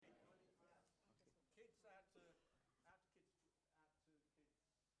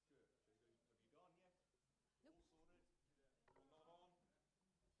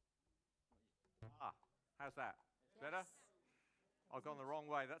How's that? Better? I've gone the wrong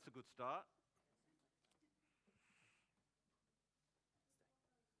way. That's a good start.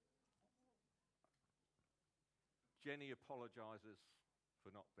 Jenny apologises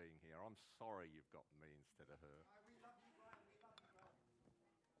for not being here. I'm sorry you've got me instead of her. We love you, Brian. We love you, Brian.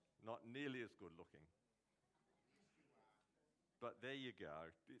 Not nearly as good looking. But there you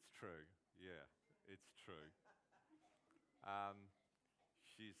go. It's true. Yeah, it's true.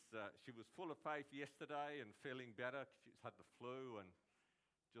 She was full of faith yesterday and feeling better. She's had the flu and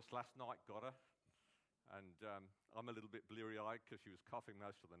just last night got her. And I'm a little bit bleary-eyed because she was coughing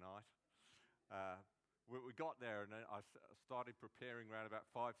most of the night. We got there and I started preparing around about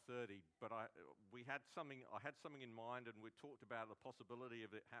 5:30. But I had something in mind, and we talked about the possibility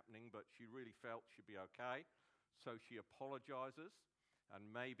of it happening. But she really felt she'd be okay, so she apologises, and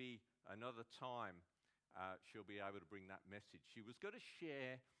maybe another time she'll be able to bring that message. She was going to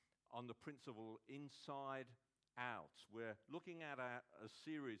share on the principle inside out. We're looking at a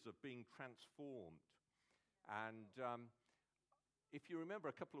series of being transformed. And if you remember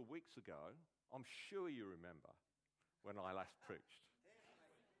a couple of weeks ago, I'm sure you remember when I last preached.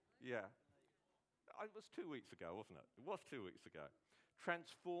 Yeah. It was 2 weeks ago, wasn't it? It was 2 weeks ago.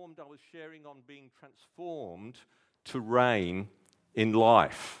 Transformed, I was sharing on being transformed to reign in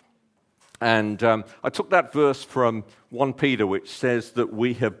life. And I took that verse from 1 Peter, which says that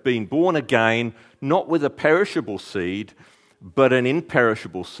we have been born again, not with a perishable seed, but an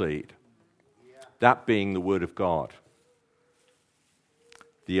imperishable seed. Yeah. That being the Word of God.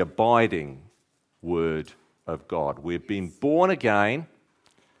 The abiding Word of God. We've been born again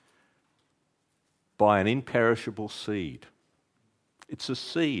by an imperishable seed. It's a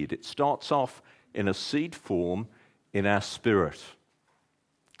seed. It starts off in a seed form in our spirit.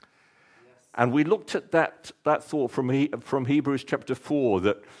 And we looked at that thought from Hebrews chapter 4,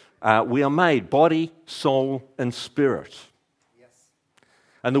 that we are made body, soul, and spirit. Yes.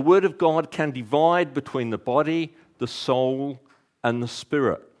 And the Word of God can divide between the body, the soul, and the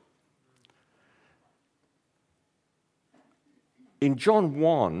spirit. In John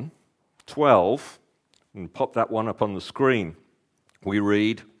 1:12, and pop that one up on the screen, we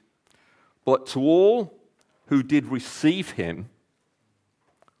read, "But to all who did receive him,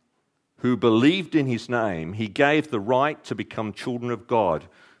 who believed in his name, he gave the right to become children of God,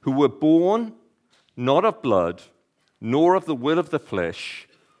 who were born not of blood, nor of the will of the flesh,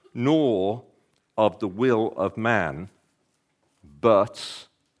 nor of the will of man, but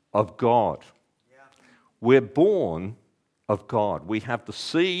of God." Yeah. We're born of God. We have the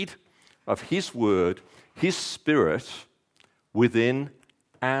seed of his word, his spirit, within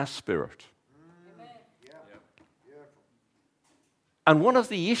our spirit. And one of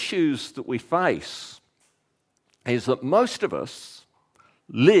the issues that we face is that most of us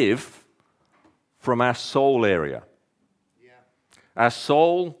live from our soul area. Yeah. Our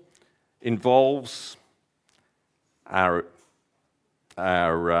soul involves our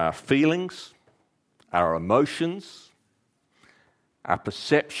feelings, our emotions, our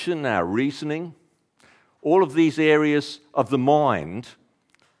perception, our reasoning, all of these areas of the mind,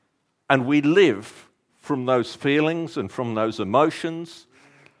 and we live from those feelings and from those emotions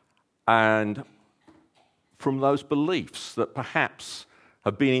and from those beliefs that perhaps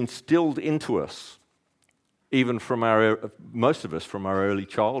have been instilled into us, even from most of us from our early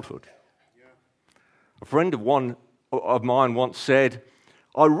childhood. Yeah. A friend of mine once said,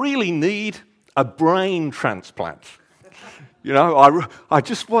 "I really need a brain transplant. I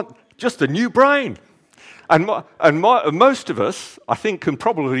just want just a new brain." And most of us, I think, can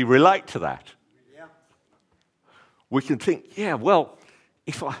probably relate to that. We can think,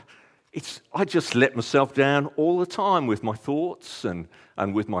 I just let myself down all the time with my thoughts and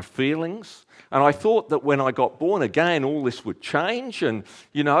with my feelings. And I thought that when I got born again, all this would change. And,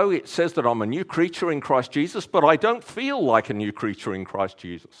 it says that I'm a new creature in Christ Jesus, but I don't feel like a new creature in Christ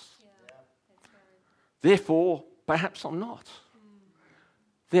Jesus. Yeah. Therefore, perhaps I'm not.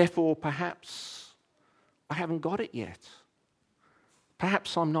 Therefore, perhaps I haven't got it yet.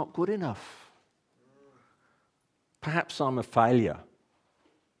 Perhaps I'm not good enough. Perhaps I'm a failure.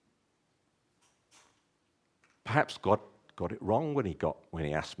 Perhaps God got it wrong when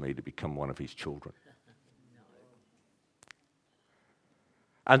he asked me to become one of his children. No.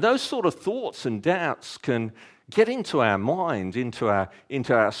 And those sort of thoughts and doubts can get into our mind, into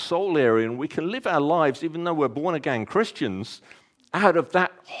our soul area, and we can live our lives, even though we're born again Christians, out of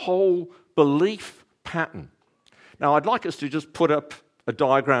that whole belief pattern. Now, I'd like us to just put up a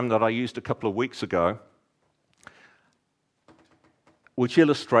diagram that I used a couple of weeks ago, which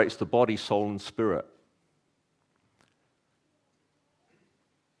illustrates the body, soul, and spirit.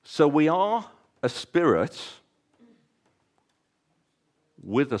 So we are a spirit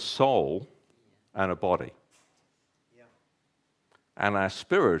with a soul and a body. Yeah. And our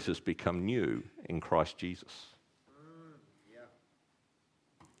spirit has become new in Christ Jesus. Yeah.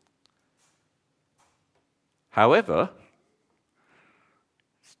 However,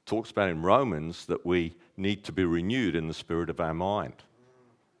 it talks about in Romans that we need to be renewed in the spirit of our mind.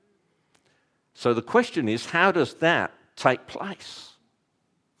 So the question is, how does that take place?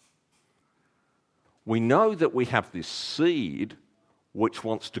 We know that we have this seed which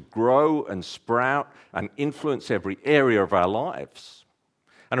wants to grow and sprout and influence every area of our lives.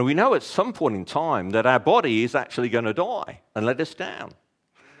 And we know at some point in time that our body is actually going to die and let us down.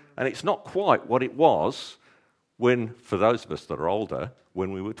 And it's not quite what it was when, for those of us that are older,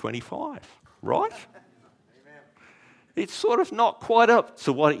 when we were 25, right? Amen. It's sort of not quite up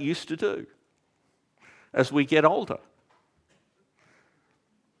to what it used to do as we get older.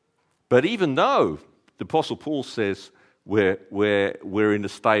 But even though the Apostle Paul says we're in a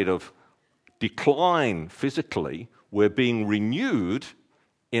state of decline physically, we're being renewed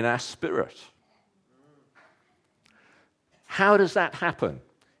in our spirit. How does that happen?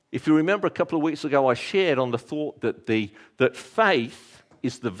 If you remember a couple of weeks ago, I shared on the thought that faith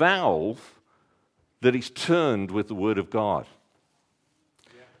is the valve that is turned with the Word of God.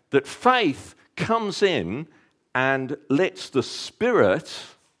 Yeah. That faith comes in and lets the Spirit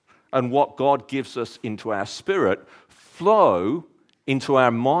and what God gives us into our spirit flow into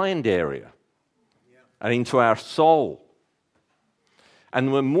our mind area and into our soul.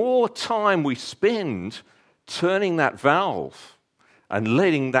 And the more time we spend turning that valve and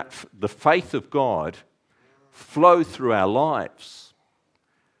letting the faith of God flow through our lives,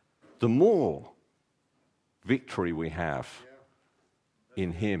 the more victory we have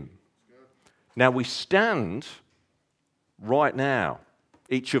in Him. Now we stand right now,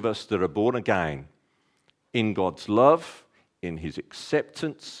 each of us that are born again, in God's love, in His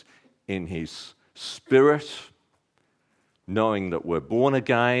acceptance, in His Spirit, knowing that we're born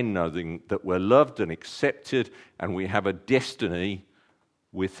again, knowing that we're loved and accepted, and we have a destiny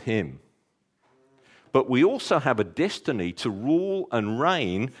with Him. But we also have a destiny to rule and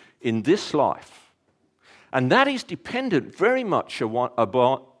reign in this life. And that is dependent very much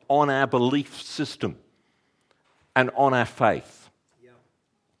on our belief system and on our faith.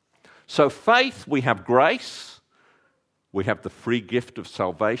 So faith, we have grace, we have the free gift of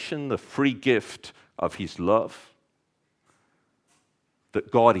salvation, the free gift of His love,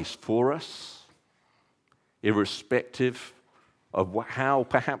 that God is for us, irrespective of how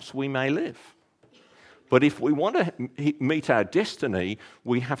perhaps we may live. But if we want to meet our destiny,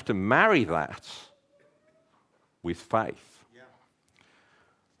 we have to marry that with faith. Yeah.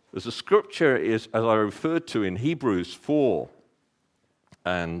 There's a scripture, as I referred to in Hebrews 4,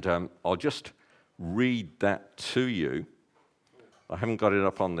 and I'll just read that to you. I haven't got it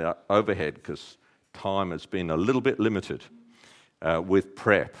up on the overhead because time has been a little bit limited with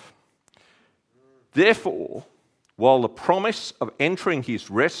prep. Therefore, while the promise of entering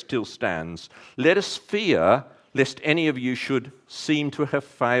His rest still stands, let us fear lest any of you should seem to have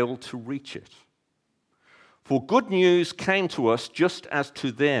failed to reach it. For good news came to us just as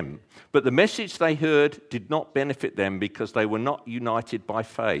to them, but the message they heard did not benefit them because they were not united by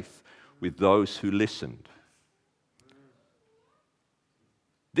faith with those who listened.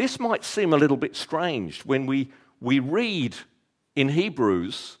 This might seem a little bit strange when we read in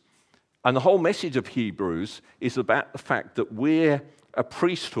Hebrews, and the whole message of Hebrews is about the fact that we're a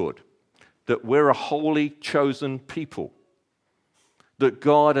priesthood, that we're a holy, chosen people, that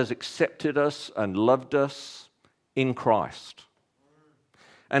God has accepted us and loved us in Christ.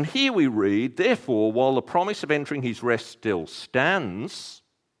 And here we read, therefore, while the promise of entering His rest still stands,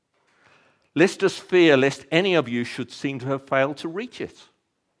 lest us fear lest any of you should seem to have failed to reach it.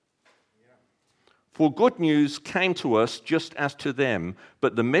 For good news came to us just as to them,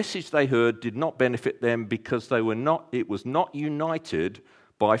 but the message they heard did not benefit them because it was not united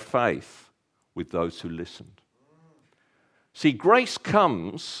by faith with those who listened. See, grace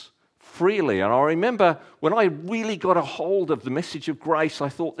comes freely. And I remember when I really got a hold of the message of grace, I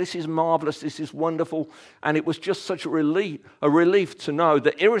thought, this is marvelous, this is wonderful. And it was just such a relief to know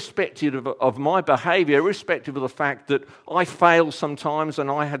that irrespective of my behavior, irrespective of the fact that I failed sometimes and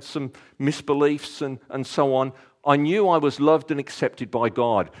I had some misbeliefs and so on, I knew I was loved and accepted by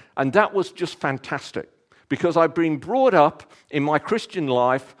God. And that was just fantastic, because I've been brought up in my Christian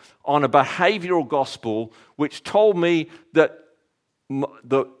life on a behavioral gospel which told me that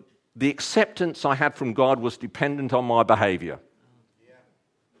the acceptance I had from God was dependent on my behavior. Yeah.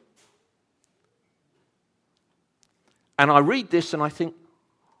 And I read this and I think,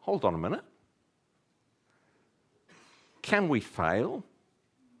 hold on a minute. can we fail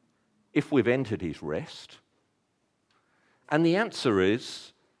if we've entered his rest? And the answer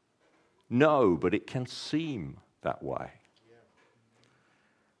is no, but it can seem that way.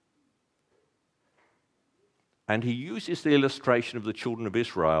 And he uses the illustration of the children of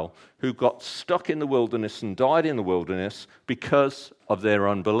Israel who got stuck in the wilderness and died in the wilderness because of their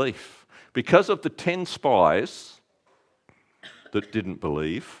unbelief. Because of the 10 spies that didn't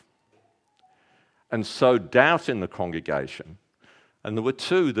believe and sowed doubt in the congregation. And there were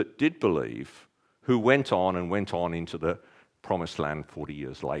 2 that did believe who went on into the promised land 40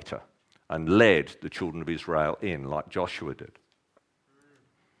 years later and led the children of Israel in like Joshua did.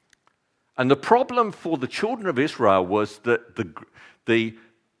 And the problem for the children of Israel was that the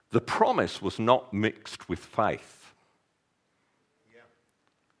promise was not mixed with faith. Yeah.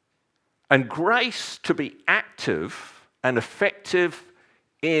 And grace to be active and effective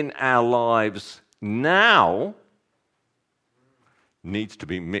in our lives now needs to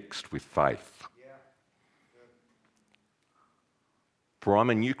be mixed with faith. Yeah. For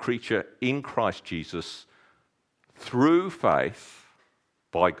I'm a new creature in Christ Jesus through faith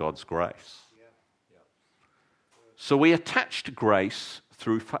by God's grace. Yeah. So we attach to grace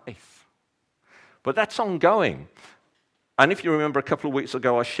through faith. But that's ongoing. And if you remember a couple of weeks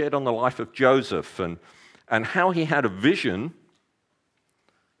ago, I shared on the life of Joseph and how he had a vision,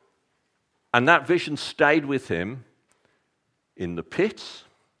 and that vision stayed with him in the pit,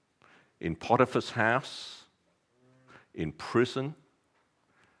 in Potiphar's house, in prison,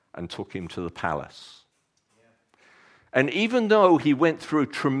 and took him to the palace. And even though he went through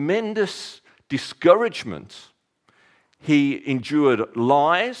tremendous discouragement, he endured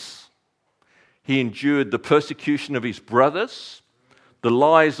lies, he endured the persecution of his brothers, the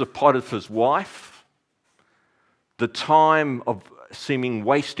lies of Potiphar's wife, the time of seeming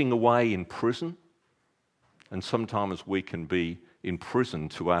wasting away in prison, and sometimes we can be in prison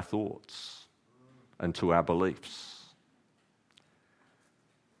to our thoughts and to our beliefs.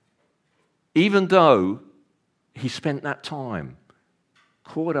 Even though he spent that time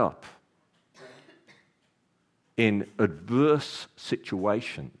caught up in adverse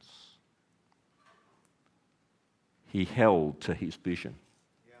situations, he held to his vision.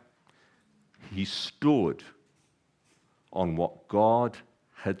 Yeah. He stood on what God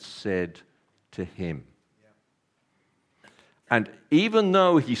had said to him. Yeah. And even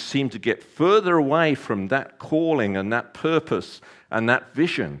though he seemed to get further away from that calling and that purpose and that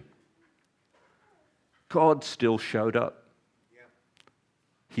vision, God still showed up. Yeah.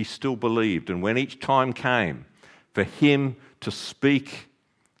 He still believed. And when each time came for him to speak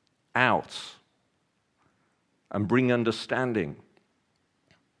out and bring understanding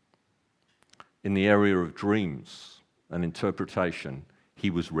in the area of dreams and interpretation, he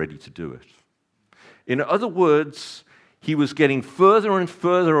was ready to do it. In other words, he was getting further and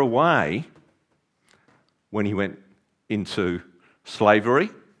further away when he went into slavery,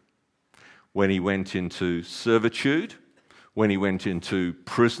 when he went into servitude, when he went into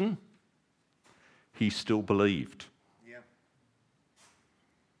prison. He still believed. Yeah.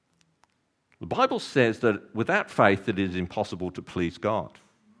 The Bible says that without faith it is impossible to please God.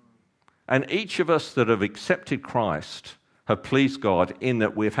 And each of us that have accepted Christ have pleased God in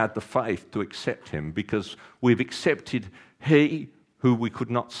that we've had the faith to accept him because we've accepted he who we could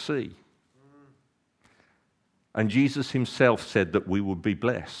not see. And Jesus himself said that we would be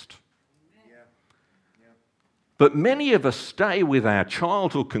blessed. But many of us stay with our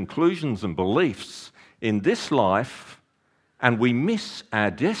childhood conclusions and beliefs in this life, and we miss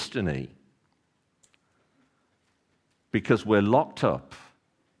our destiny because we're locked up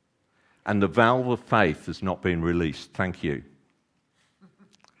and the valve of faith has not been released. Thank you.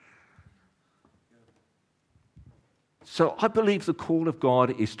 So I believe the call of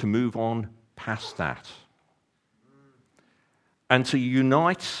God is to move on past that and to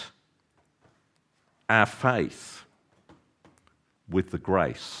unite our faith with the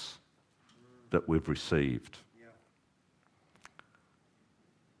grace that we've received. Yeah.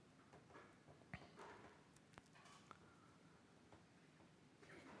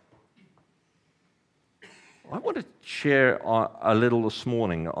 I want to share a little this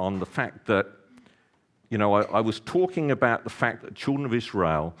morning on the fact that, I was talking about the fact that children of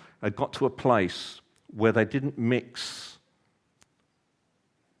Israel had got to a place where they didn't mix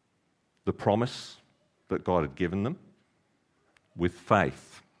the promise that God had given them with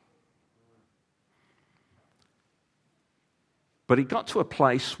faith. But it got to a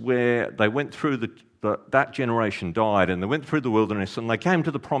place where they went through that generation died, and they went through the wilderness, and they came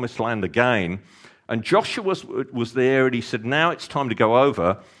to the promised land again. And Joshua was there, and he said, now it's time to go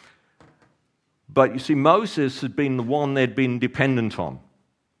over. But you see, Moses had been the one they'd been dependent on.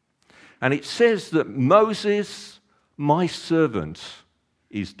 And it says that Moses, my servant,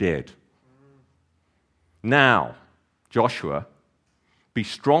 is dead. Now, Joshua, be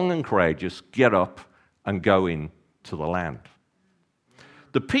strong and courageous, get up and go into the land.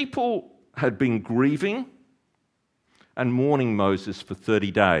 The people had been grieving and mourning Moses for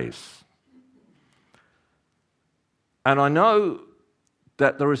 30 days. And I know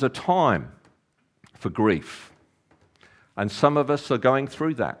that there is a time for grief, and some of us are going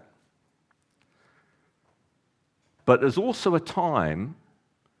through that. But there's also a time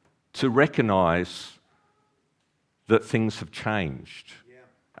to recognize that things have changed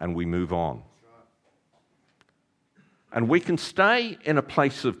and we move on. And we can stay in a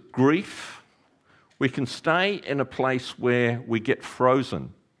place of grief. We can stay in a place where we get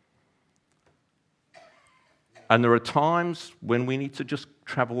frozen. And there are times when we need to just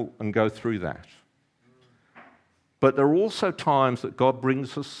travel and go through that. But there are also times that God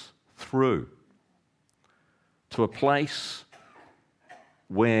brings us through to a place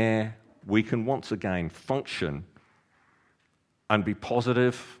where we can once again function and be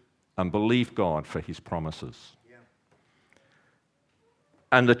positive and believe God for his promises.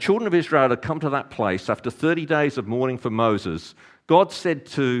 And the children of Israel had come to that place after 30 days of mourning for Moses. God said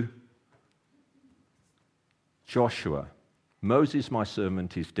to Joshua, Moses, my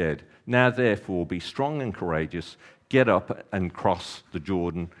servant, is dead. Now, therefore, be strong and courageous. Get up and cross the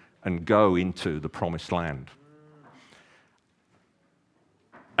Jordan and go into the promised land.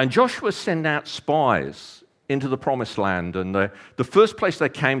 And Joshua sent out spies into the promised land. And the first place they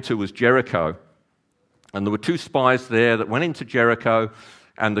came to was Jericho. And there were 2 spies there that went into Jericho.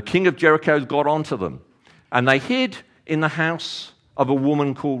 And the king of Jericho got onto them. And they hid in the house of a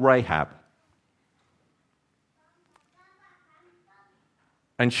woman called Rahab.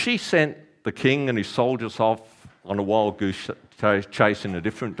 And she sent the king and his soldiers off on a wild goose chase in a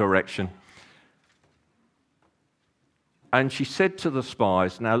different direction. And she said to the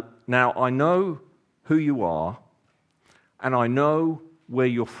spies, now I know who you are, and I know where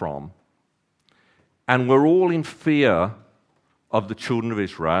you're from, and we're all in fear of the children of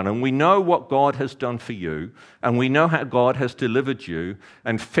Israel, and we know what God has done for you, and we know how God has delivered you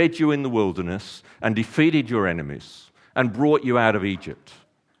and fed you in the wilderness and defeated your enemies and brought you out of Egypt.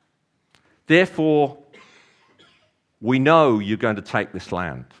 Therefore, we know you're going to take this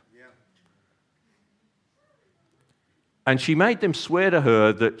land. And she made them swear to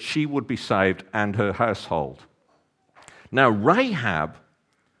her that she would be saved and her household. Now, Rahab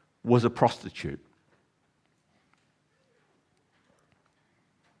was a prostitute.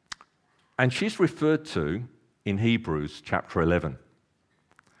 And she's referred to in Hebrews chapter 11.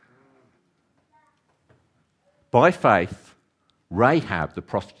 By faith, Rahab the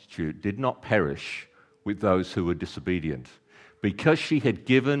prostitute did not perish with those who were disobedient, because she had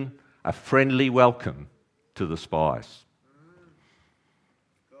given a friendly welcome to the spies.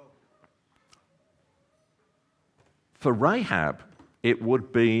 For Rahab, it would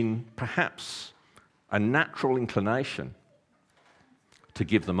have been perhaps a natural inclination to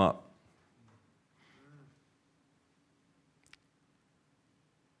give them up.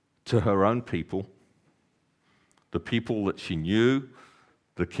 To her own people, the people that she knew,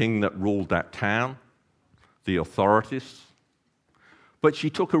 the king that ruled that town, the authorities. But she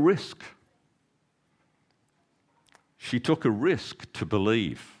took a risk. She took a risk to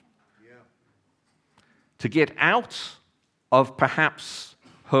believe. To get out of perhaps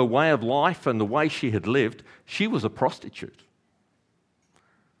her way of life and the way she had lived. She was a prostitute.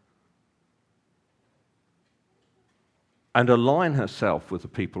 And align herself with the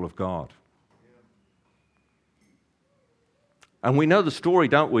people of God. And we know the story,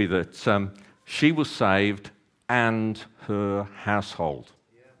 don't we, that she was saved and her household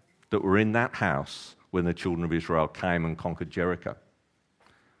that were in that house when the children of Israel came and conquered Jericho.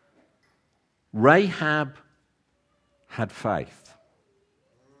 Rahab had faith.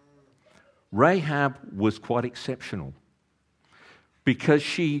 Rahab was quite exceptional because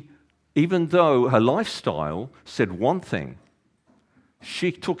she, even though her lifestyle said one thing,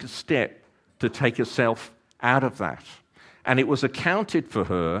 she took a step to take herself out of that. And it was accounted for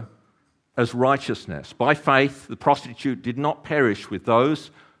her as righteousness. By faith, the prostitute did not perish with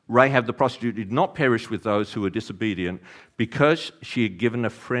those, Rahab the prostitute did not perish with those who were disobedient, because she had given a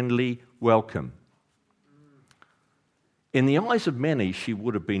friendly welcome. In the eyes of many, she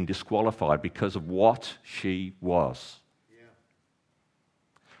would have been disqualified because of what she was.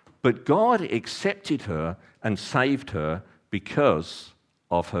 But God accepted her and saved her because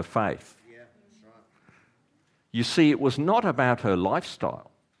of her faith. You see, it was not about her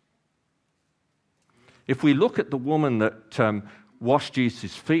lifestyle. If we look at the woman that washed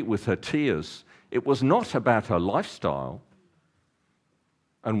Jesus' feet with her tears, it was not about her lifestyle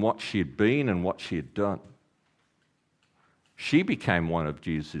and what she had been and what she had done. She became one of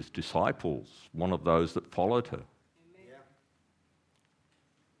Jesus' disciples, one of those that followed her.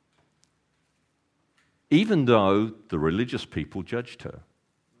 Even though the religious people judged her.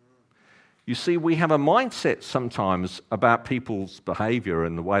 You see, we have a mindset sometimes about people's behavior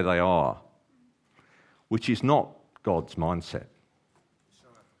and the way they are, which is not God's mindset.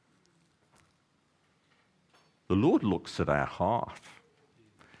 The Lord looks at our heart.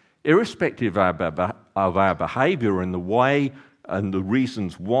 Irrespective of our behavior and the way and the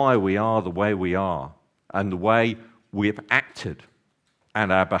reasons why we are the way we are and the way we've acted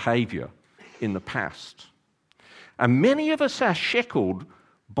and our behavior in the past. And many of us are shackled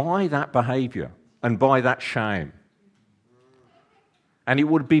by that behavior and by that shame. And it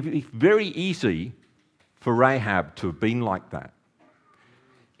would be very easy for Rahab to have been like that.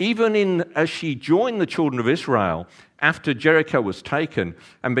 Even as she joined the children of Israel after Jericho was taken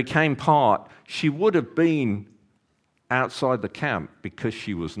and became part, she would have been outside the camp because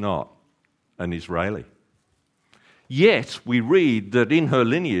she was not an Israeli. Yet we read that in her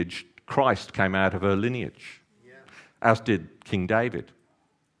lineage, Christ came out of her lineage, as did King David.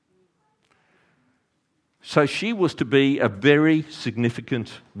 So she was to be a very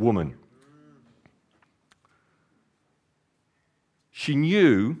significant woman. She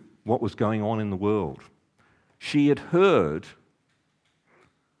knew what was going on in the world. She had heard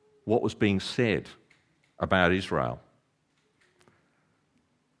what was being said about Israel.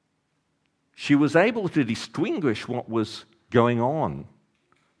 She was able to distinguish what was going on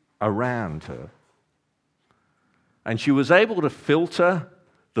around her. And she was able to filter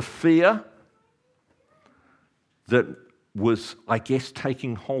the fear that was, I guess,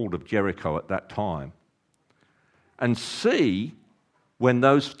 taking hold of Jericho at that time. And see, when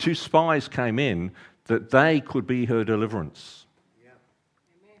those two spies came in, that they could be her deliverance. Yeah.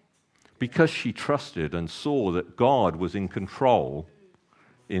 Because she trusted and saw that God was in control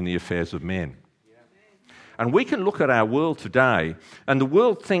in the affairs of men. Yeah. And we can look at our world today, and the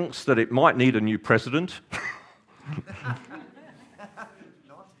world thinks that it might need a new president.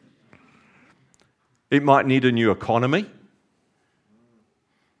 It might need a new economy.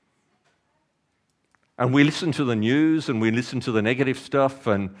 And we listen to the news and we listen to the negative stuff,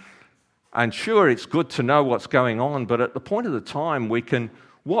 and sure, it's good to know what's going on, but at the point of the time, we can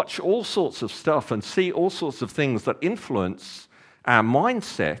watch all sorts of stuff and see all sorts of things that influence our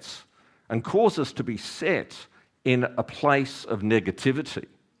mindset and cause us to be set in a place of negativity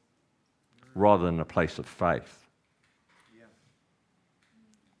rather than a place of faith.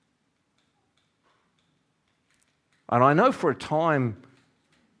 And I know for a time,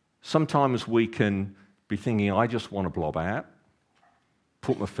 sometimes we can be thinking, I just want to blob out,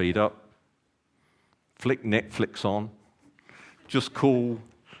 put my feet up, flick Netflix on, just cool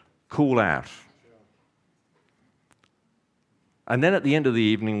out. And then at the end of the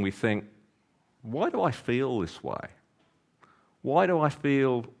evening we think, why do I feel this way? Why do I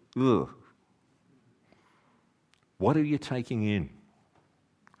feel, ugh? What are you taking in?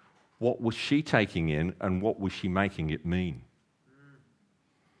 What was she taking in, and what was she making it mean?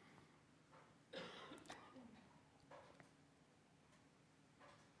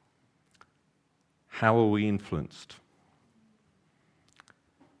 How are we influenced?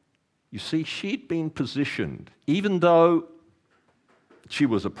 You see, she'd been positioned, even though she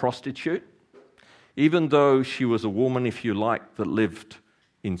was a prostitute, even though she was a woman, if you like, that lived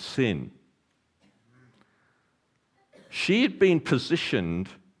in sin. She had been positioned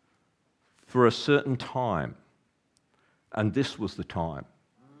for a certain time, and this was the time.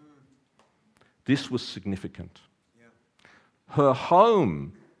 This was significant. Yeah. Her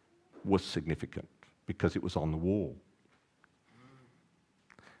home was significant because it was on the wall.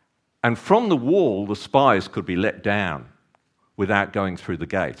 And from the wall, the spies could be let down without going through the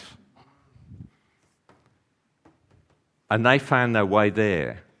gate. And they found their way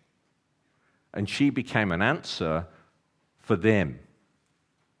there. And she became an answer for them.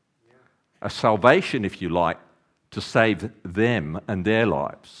 A salvation, if you like, to save them and their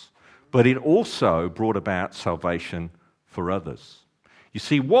lives. But it also brought about salvation for others. You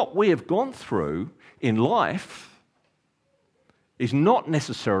see, what we have gone through in life is not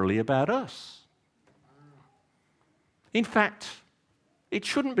necessarily about us. In fact, it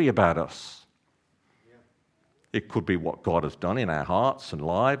shouldn't be about us. It could be what God has done in our hearts and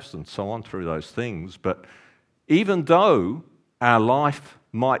lives and so on through those things. But even though our life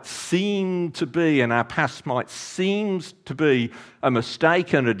might seem to be, and our past might seem to be a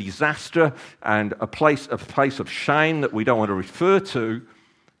mistake and a disaster and a place of shame that we don't want to refer to,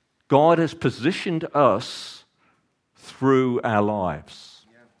 God has positioned us through our lives.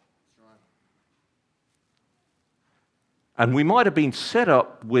 Yeah, that's right. And we might have been set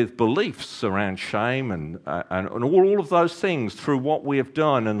up with beliefs around shame and all of those things through what we have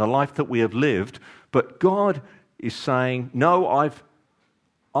done and the life that we have lived, but God is saying, no,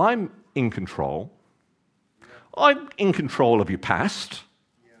 I'm in control. I'm in control of your past.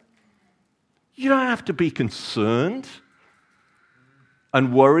 You don't have to be concerned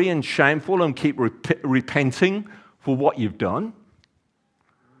and worry and shameful and keep repenting for what you've done.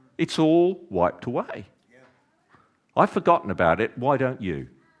 It's all wiped away. I've forgotten about it. Why don't you?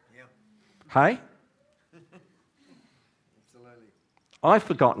 Hey? Absolutely. I've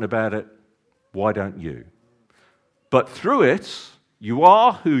forgotten about it. Why don't you? But through it, you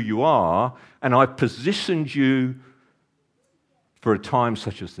are who you are, and I've positioned you for a time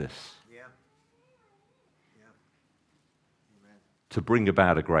such as this Yeah. Yeah. Amen. to bring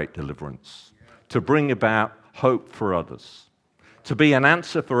about a great deliverance, to bring about hope for others, to be an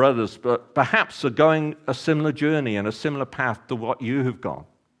answer for others, but perhaps are going a similar journey and a similar path to what you have gone.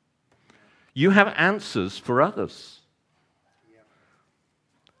 You have answers for others.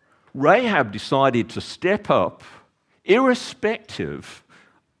 Rahab decided to step up irrespective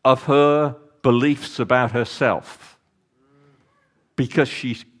of her beliefs about herself because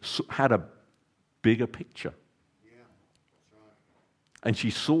she had a bigger picture. Yeah, that's right. And she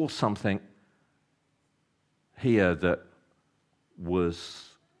saw something here that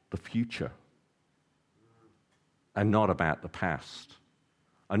was the future and not about the past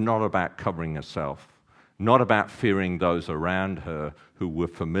and not about covering herself, not about fearing those around her who were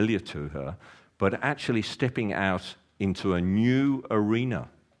familiar to her, but actually stepping out into a new arena.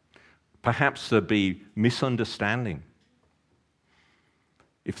 Perhaps there'd be misunderstanding.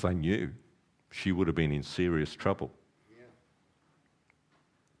 If they knew, she would have been in serious trouble. Yeah.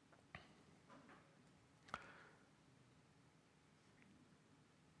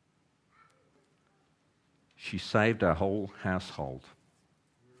 She saved her whole household.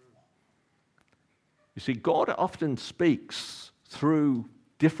 You see, God often speaks through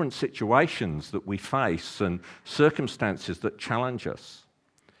different situations that we face and circumstances that challenge us.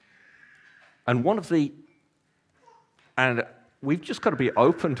 And we've just got to be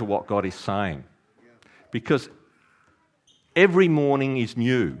open to what God is saying, because every morning is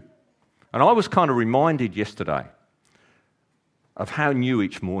new. And I was kind of reminded yesterday of how new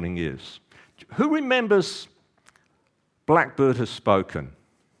each morning is. Who remembers Blackbird Has Spoken?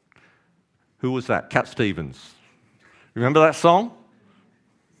 Who was that? Cat Stevens. Remember that song?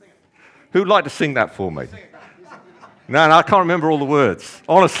 Who'd like to sing that for me? No, I can't remember all the words.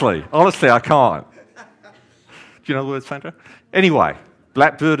 Honestly, I can't. Do you know the words, Sandra? Anyway,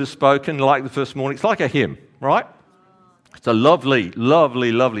 Blackbird Has Spoken, like the first morning. It's like a hymn, right? It's a lovely,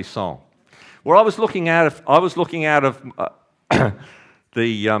 lovely, lovely song. Well, I was looking out of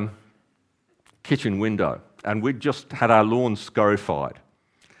the kitchen window, and we'd just had our lawn scorified.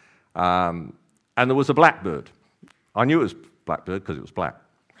 And there was a blackbird. I knew it was blackbird because it was black.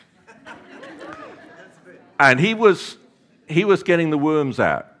 And he was getting the worms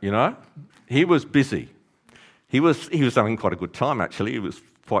out, you know. He was busy. He was having quite a good time, actually. He was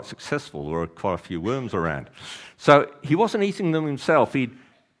quite successful. There were quite a few worms around. So he wasn't eating them himself. He'd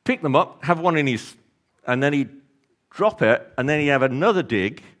pick them up, have one in his, and then he'd drop it, and then he'd have another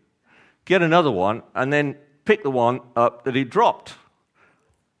dig, get another one, and then pick the one up that he dropped.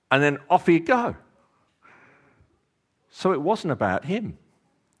 And then off he'd go. So it wasn't about him.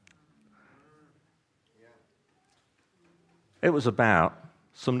 It was about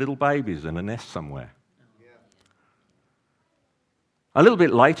some little babies in a nest somewhere. A little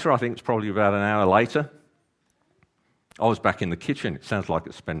bit later, I think it's probably about an hour later, I was back in the kitchen. It sounds like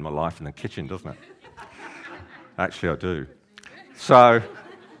I spend my life in the kitchen, doesn't it? Actually, I do. So,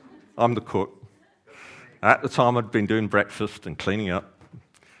 I'm the cook. At the time, I'd been doing breakfast and cleaning up.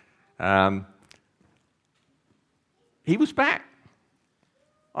 He was back.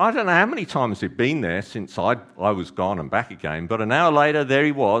 I don't know how many times he'd been there since I was gone and back again, but an hour later, there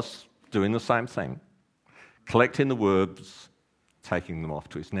he was, doing the same thing, collecting the worms, taking them off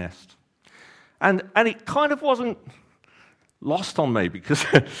to his nest. And it kind of wasn't lost on me, because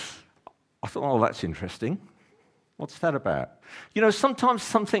I thought, oh, that's interesting. What's that about? You know, sometimes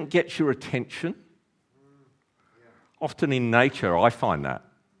something gets your attention. Often in nature, I find that.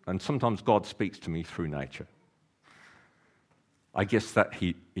 And sometimes God speaks to me through nature. I guess that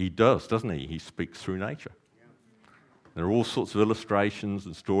he does, doesn't he? He speaks through nature. There are all sorts of illustrations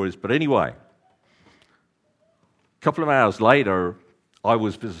and stories. But anyway, a couple of hours later, I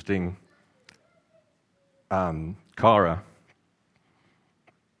was visiting Cara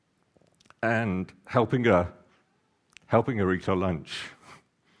and helping her eat her lunch.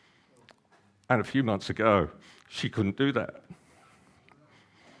 And a few months ago, she couldn't do that.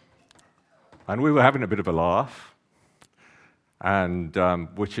 And we were having a bit of a laugh, and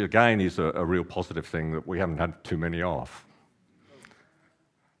which again is a real positive thing that we haven't had too many of.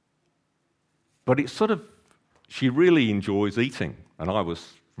 But it's sort of, she really enjoys eating, and I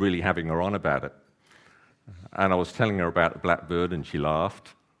was really having her on about it. And I was telling her about the blackbird, and she laughed.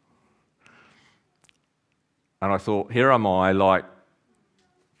 And I thought, here am I, like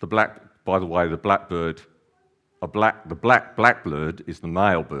by the way, the blackbird, the blackbird is the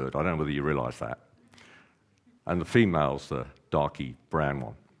male bird. I don't know whether you realise that. And the female's the darky brown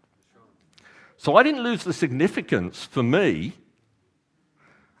one. So I didn't lose the significance for me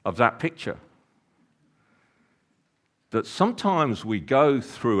of that picture. That sometimes we go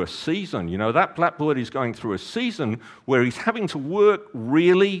through a season, that blackbird is going through a season where he's having to work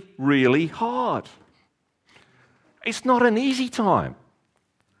really, really hard. It's not an easy time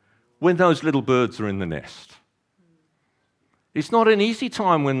when those little birds are in the nest. It's not an easy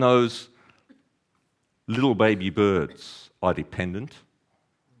time when those little baby birds are dependent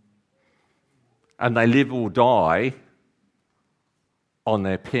and they live or die on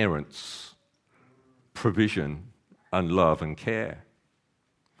their parents' provision and love and care.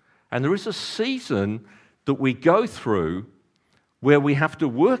 And there is a season that we go through where we have to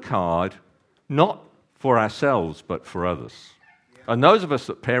work hard, not for ourselves, but for others. Yeah. And those of us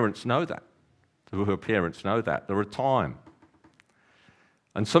that parents know that, who are parents know that. There are times.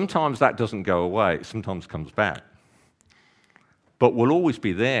 And sometimes that doesn't go away, it sometimes comes back. But we'll always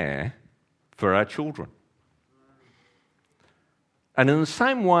be there for our children. And in the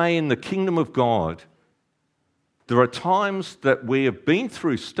same way, in the kingdom of God, there are times that we have been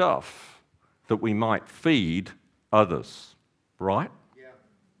through stuff that we might feed others, right? Yeah.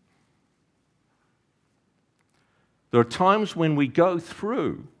 There are times when we go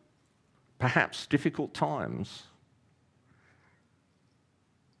through perhaps difficult times,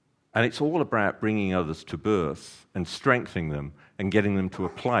 and it's all about bringing others to birth and strengthening them and getting them to a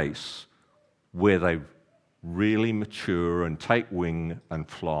place where they really mature and take wing and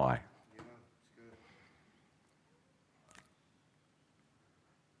fly.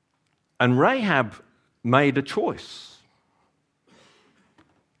 And Rahab made a choice.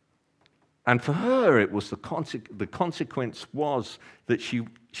 And for her, it was the consequence was that she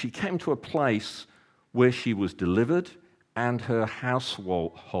came to a place where she was delivered and her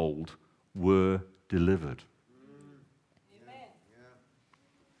household were delivered. Amen.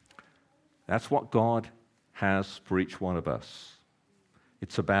 That's what God has for each one of us.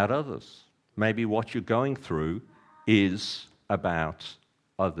 It's about others. Maybe what you're going through is about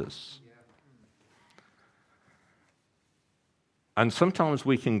others. And sometimes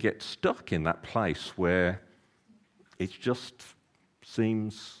we can get stuck in that place where it just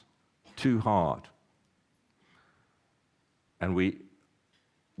seems too hard. And we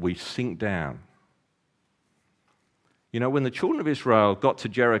sink down. When the children of Israel got to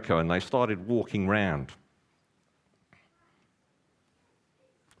Jericho and they started walking round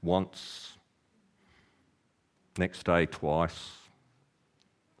once, next day twice,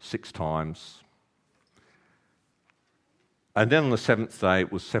 6 times, and then on the 7th day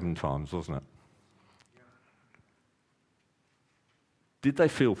it was 7 times, wasn't it? Did they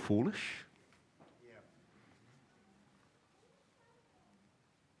feel foolish?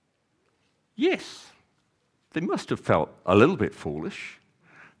 Yes, they must have felt a little bit foolish.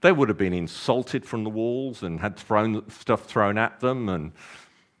 They would have been insulted from the walls and had stuff thrown at them.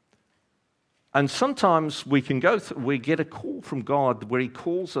 And sometimes we can we get a call from God where He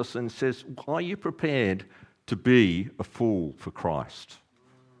calls us and says, are you prepared to be a fool for Christ?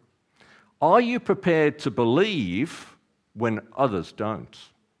 Are you prepared to believe when others don't?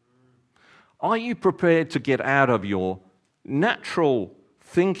 Are you prepared to get out of your natural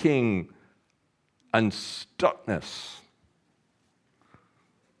thinking and stuckness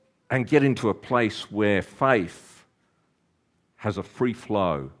and get into a place where faith has a free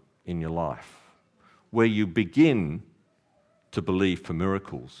flow in your life, where you begin to believe for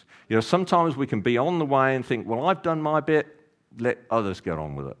miracles? Sometimes we can be on the way and think, well, I've done my bit, let others get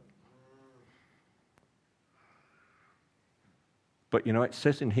on with it. But it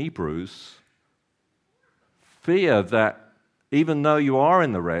says in Hebrews, fear that even though you are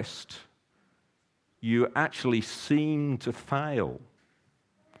in the rest, you actually seem to fail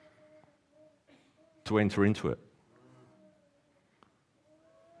to enter into it.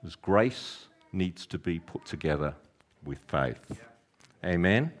 because grace needs to be put together with faith.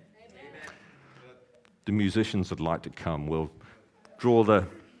 Amen? The musicians would like to come. We'll draw the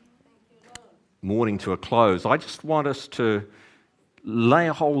morning to a close. I just want us to lay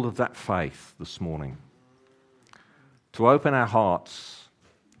a hold of that faith this morning, to open our hearts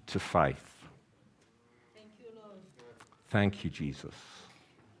to faith. Thank you, Lord. Thank you, Jesus.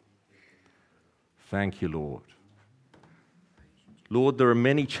 Thank you, Lord. Lord, there are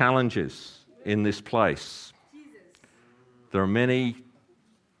many challenges in this place. There are many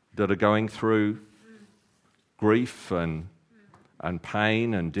that are going through grief and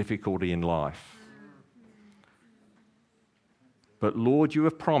pain and difficulty in life. But Lord, you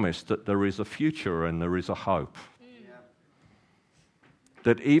have promised that there is a future and there is a hope.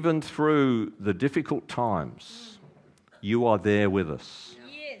 That even through the difficult times, you are there with us.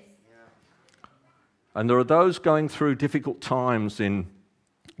 Yes. And there are those going through difficult times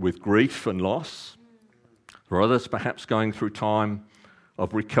with grief and loss. There are others perhaps going through time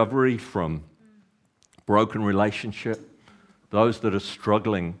of recovery from broken relationship. Those that are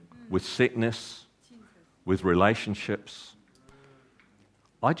struggling with sickness, with relationships.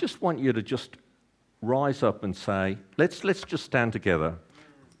 I just want you to just rise up and say, let's just stand together.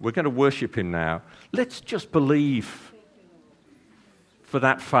 We're going to worship him now. Let's just believe for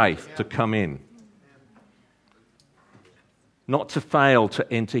that faith to come in. Not to fail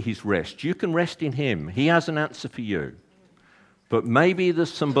to enter his rest. You can rest in him. He has an answer for you. But maybe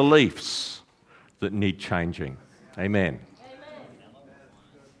there's some beliefs that need changing. Amen.